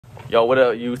Yo, what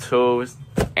up, YouTube?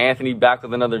 Anthony back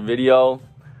with another video.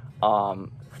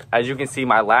 As you can see,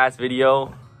 my last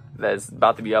video that's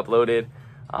about to be uploaded,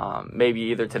 maybe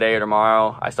either today or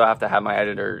tomorrow. I still have to have my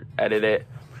editor edit it.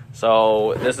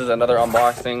 So this is another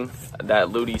unboxing that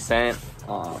Lootie sent.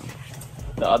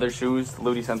 The other shoes,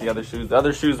 Lootie sent the other shoes. The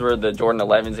other shoes were the Jordan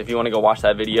 11s. If you want to go watch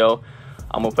that video,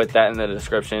 I'm gonna put that in the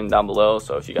description down below.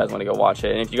 So if you guys want to go watch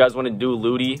it, and if you guys want to do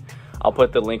Lootie, I'll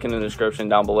put the link in the description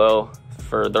down below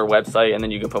for their website, and then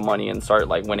you can put money and start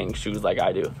like winning shoes like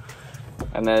I do.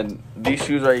 And then these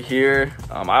shoes right here,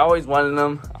 I always wanted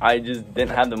them. I just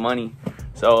didn't have the money,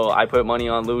 so I put money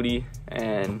on Lootie,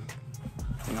 and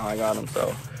you know I got them.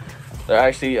 So they're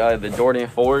actually the Jordan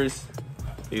 4s.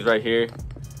 These right here,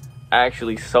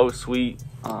 actually so sweet.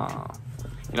 You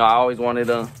know, I always wanted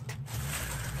them.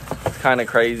 It's kind of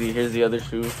crazy. Here's the other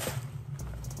shoe,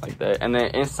 like that. And then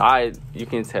inside, you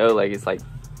can tell like it's like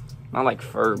not like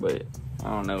fur, but I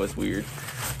don't know, it's weird.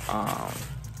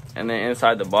 And then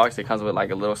inside the box, it comes with like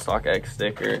a little StockX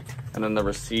sticker, and then the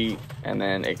receipt, and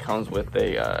then it comes with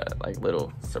a like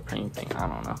little Supreme thing. I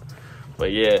don't know,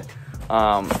 but yeah.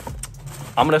 I'm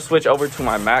gonna switch over to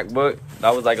my MacBook.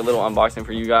 That was like a little unboxing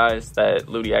for you guys that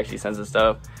Lootie actually sends us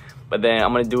stuff. But then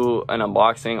I'm gonna do an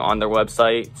unboxing on their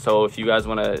website. So if you guys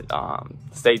wanna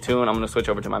stay tuned, I'm gonna switch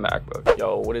over to my MacBook.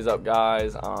 Yo, what is up,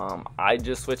 guys? I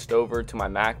just switched over to my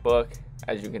MacBook.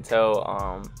 As you can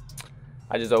tell,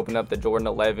 I just opened up the Jordan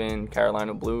 11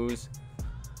 Carolina Blues.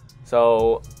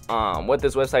 So what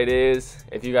this website is,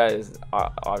 if you guys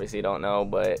obviously don't know,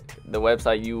 but the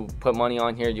website, you put money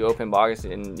on here, you open boxes,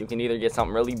 and you can either get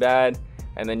something really bad,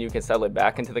 and then you can sell it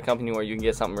back into the company, or you can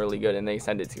get something really good and they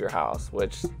send it to your house,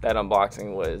 which that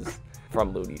unboxing was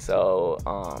from Lootie. So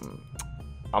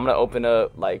I'm gonna open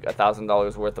up like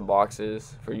 $1,000 worth of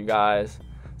boxes for you guys,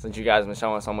 since you guys have been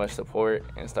showing so much support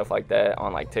and stuff like that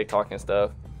on like TikTok and stuff.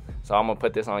 So I'm gonna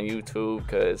put this on YouTube,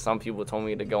 because some people told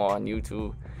me to go on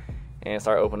YouTube and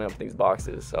start opening up these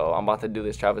boxes. So I'm about to do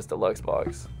this Travis Deluxe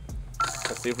box.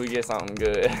 Let's see if we get something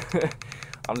good.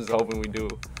 I'm just hoping we do.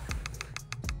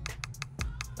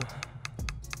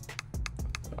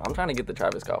 I'm trying to get the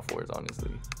Travis Scott 4s,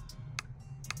 honestly.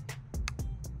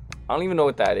 I don't even know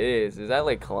what that is. Is that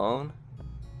like cologne?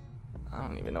 I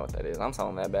don't even know what that is. I'm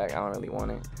selling that back. I don't really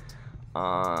want it.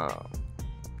 How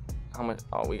much?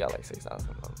 Oh, we got like $6,000.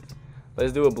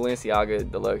 Let's do a Balenciaga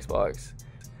Deluxe box.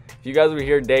 If you guys were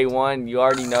here day one, you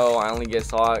already know I only get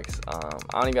socks. I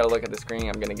don't even gotta look at the screen.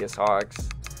 I'm gonna get socks.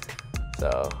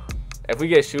 So if we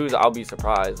get shoes, I'll be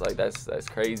surprised. Like that's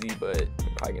crazy, but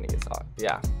we're probably gonna get socks.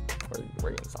 Yeah,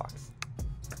 we're getting socks.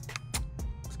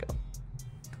 Let's go.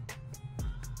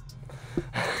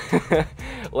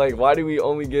 Like, why do we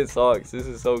only get socks? This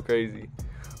is so crazy.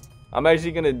 I'm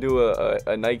actually gonna do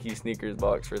a Nike sneakers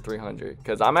box for $300,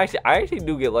 because I actually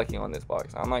do get lucky on this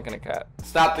box. I'm not gonna cap.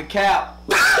 Stop the cap.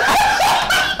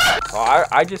 So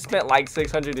I just spent like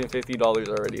 $650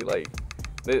 already. Like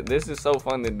this is so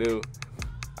fun to do.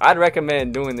 I'd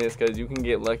recommend doing this, because you can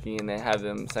get lucky and then have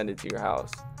them send it to your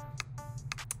house.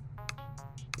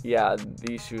 Yeah,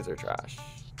 these shoes are trash.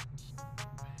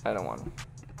 I don't want them.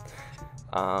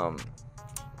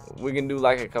 We can do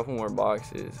like a couple more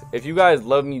boxes. If you guys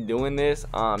love me doing this,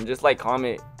 just like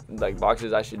comment like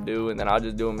boxes I should do, and then I'll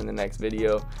just do them in the next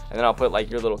video, and then I'll put like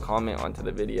your little comment onto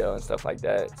the video and stuff like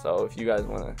that. So if you guys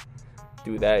want to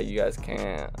do that, you guys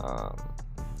can. I'm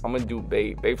gonna do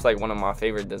Bape. Bape's like one of my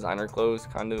favorite designer clothes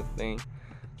kind of thing.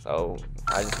 So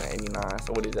I just spent $89.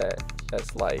 So what is that?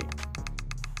 That's like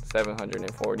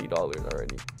 $740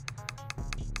 already.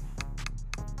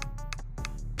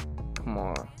 Come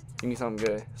on. Give me something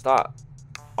good. Stop.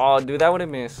 Oh, dude, that would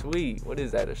have been sweet. What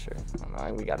is that, a shirt? Oh,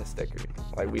 no, we got a sticker.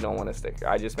 Like, we don't want a sticker.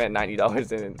 I just spent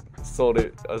 $90 and sold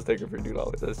it a sticker for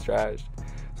 $2. That's trash.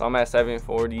 So I'm at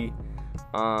 $740.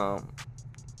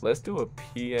 Let's do a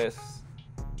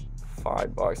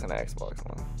PS5 box and an Xbox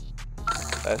one.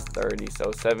 That's $30.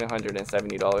 So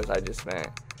 $770 I just spent.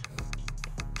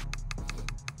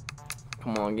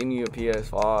 Come on, give me a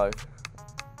PS5.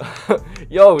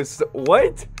 Yo,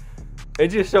 what? It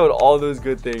just showed all those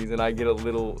good things, and I get a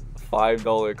little $5,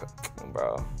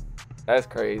 bro. That's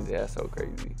crazy. That's so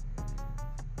crazy.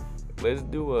 Let's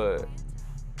do a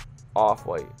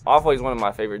Off-White. Off-White is one of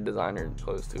my favorite designer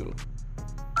clothes too.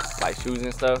 Like shoes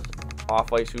and stuff.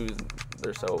 Off-White shoes,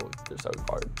 they're so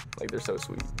hard. Like they're so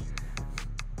sweet.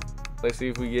 Let's see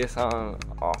if we get some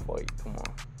Off-White. Come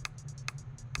on.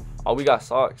 Oh, we got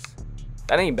socks.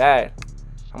 That ain't bad.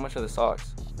 How much are the socks?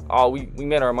 Oh, we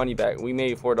made our money back. We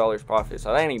made $4 profit,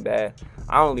 so that ain't bad.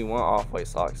 I only want Off-White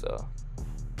socks though.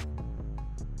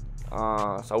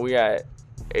 So we at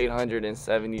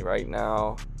 870 right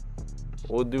now.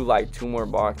 We'll do like 2 more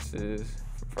boxes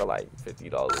for like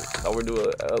 $50. So we'll do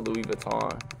a Louis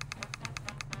Vuitton.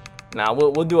 Nah,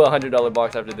 we'll do a $100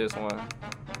 box after this one.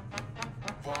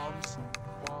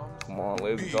 Come on,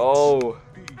 let's go.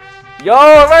 Yo,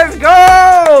 let's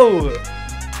go!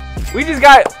 We just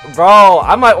got, bro,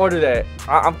 I might order that.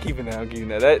 I'm keeping that, I'm keeping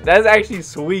that. That's actually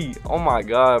sweet. Oh my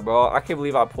God, bro. I can't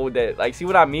believe I pulled that. Like, see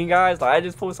what I mean, guys? Like, I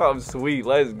just pulled something sweet.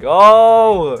 Let's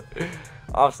go.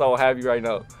 I'm so happy right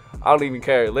now. I don't even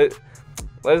care. Let's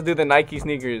do the Nike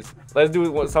sneakers. Let's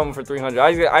do something for 300.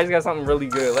 I just got something really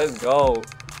good. Let's go.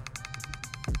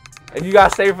 If you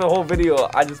guys stay for the whole video,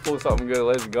 I just pulled something good.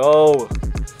 Let's go.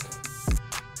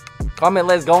 Comment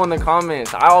let's go in the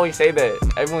comments. I always say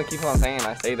that. Everyone keeps on saying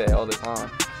I say that all the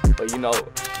time. But you know.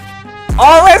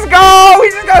 Oh, let's go! We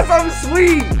just got something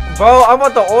sweet. Bro, I'm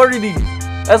about to order these.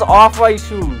 That's off-white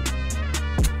shoes.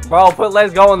 Bro, put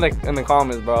let's go in the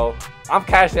comments, bro. I'm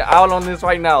cashing out on this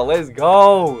right now. Let's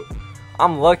go.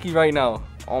 I'm lucky right now.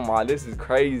 Oh my, this is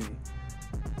crazy.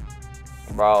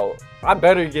 Bro, I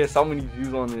better get so many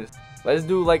views on this. Let's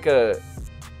do like a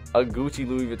Gucci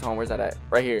Louis Vuitton. Where's that at?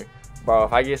 Right here. Bro,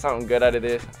 if I get something good out of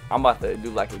this, I'm about to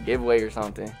do like a giveaway or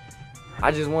something.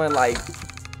 I just want like,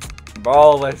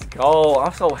 bro, let's go.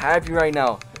 I'm so happy right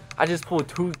now. I just pulled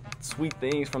 2 sweet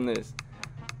things from this.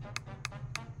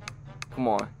 Come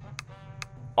on.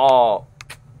 Oh,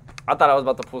 I thought I was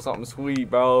about to pull something sweet,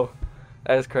 bro.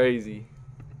 That's crazy.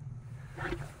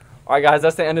 Alright guys,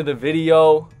 that's the end of the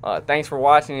video. Thanks for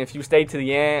watching. If you stayed to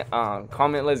the end,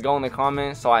 comment let's go in the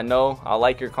comments so I know. I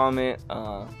like your comment.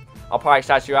 I'll probably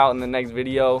shout you out in the next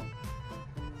video.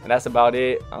 And that's about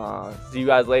it. See you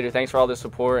guys later. Thanks for all the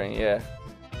support, and yeah.